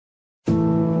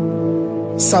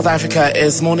South Africa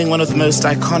is mourning one of the most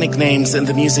iconic names in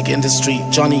the music industry,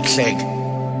 Johnny Clegg.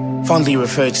 Fondly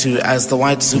referred to as the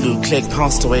White Zulu, Clegg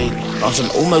passed away after an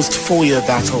almost 4-year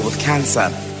battle with cancer.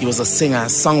 He was a singer,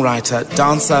 songwriter,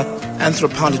 dancer,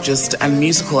 anthropologist and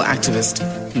musical activist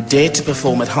who dared to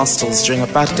perform at hostels during a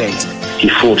birth date. He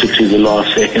fought it to the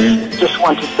last second. Just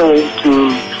want to say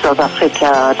to South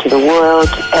Africa, to the world,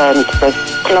 and the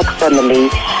Clegg family,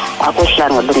 I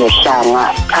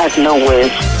have no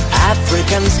words.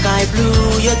 African sky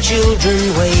blue, your children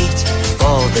wait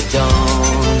for the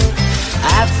dawn.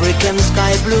 African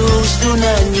sky blue, soon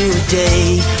a new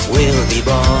day will be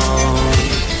born.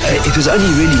 It was only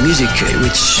really music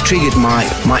which triggered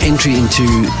my entry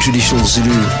into traditional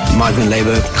Zulu migrant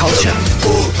labor culture.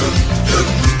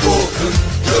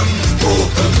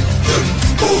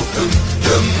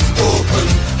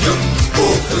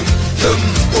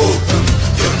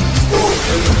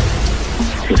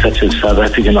 Such a South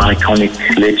African iconic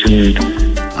legend.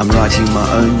 I'm writing my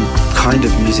own kind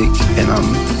of music and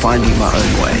I'm finding my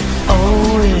own way.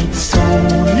 Oh, it's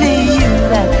only you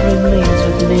that remains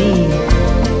with me,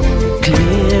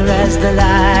 clear as the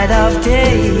light of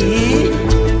day.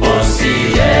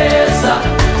 Osieza,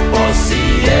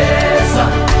 Osieza,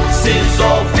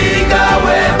 sizofika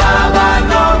we baba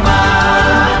noma.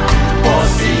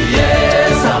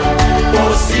 Osieza,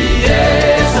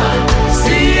 Osieza,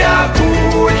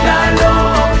 siyakudla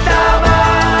nomhlaba,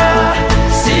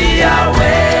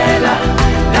 siyawela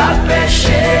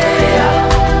napesheya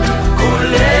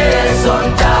kulezo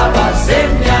ntaba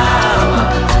zemnyama.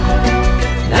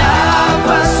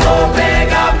 Lapha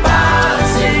sobheka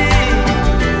phansi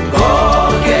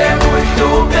konke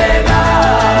kuhlupeka.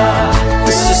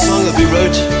 This is a song that we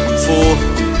wrote for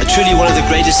truly one of the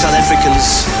greatest South Africans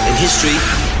in history,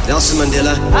 Nelson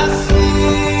Mandela.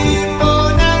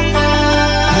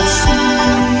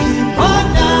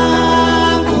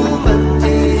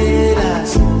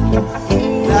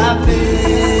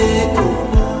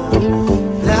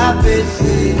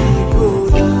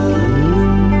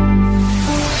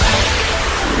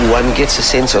 One gets a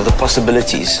sense of the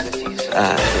possibilities,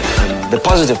 the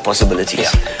positive possibilities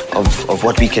of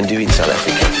what we can do in South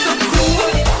Africa.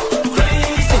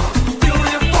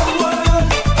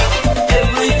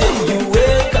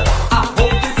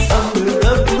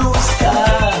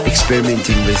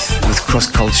 Experimenting with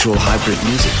cross-cultural hybrid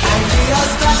music. And we are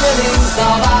struggling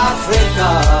South Africa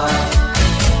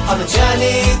on the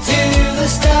journey to the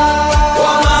stars.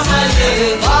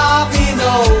 We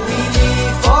know we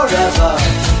live forever,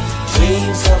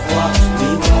 dreams of what we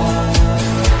want.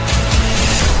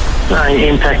 I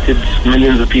impacted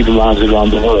millions of people's lives around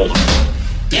the world.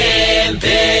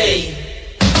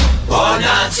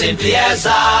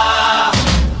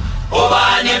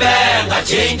 Obani benga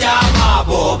chinja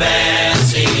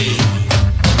mabobenzi.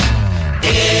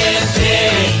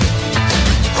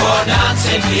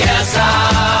 Konansi pieza.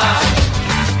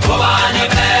 Obani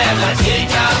benga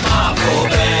chinja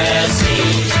mabobenzi.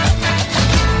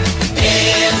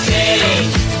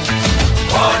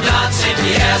 Konansi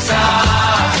pieza.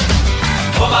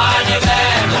 Obani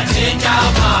benga chinja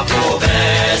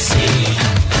mabobenzi.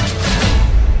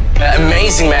 An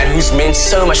amazing man who's meant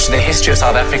so much to the history of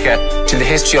South Africa, to the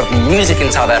history of music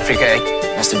in South Africa,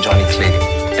 Mr. Johnny Clegg.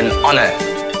 An honor.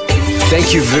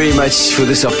 Thank you very much for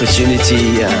this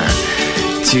opportunity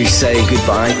to say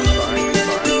goodbye.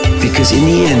 Because in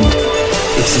the end,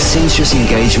 it's the sensuous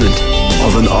engagement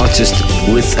of an artist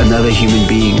with another human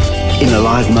being in a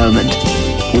live moment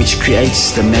which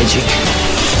creates the magic.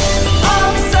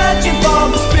 I'm searching for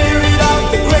the spirit.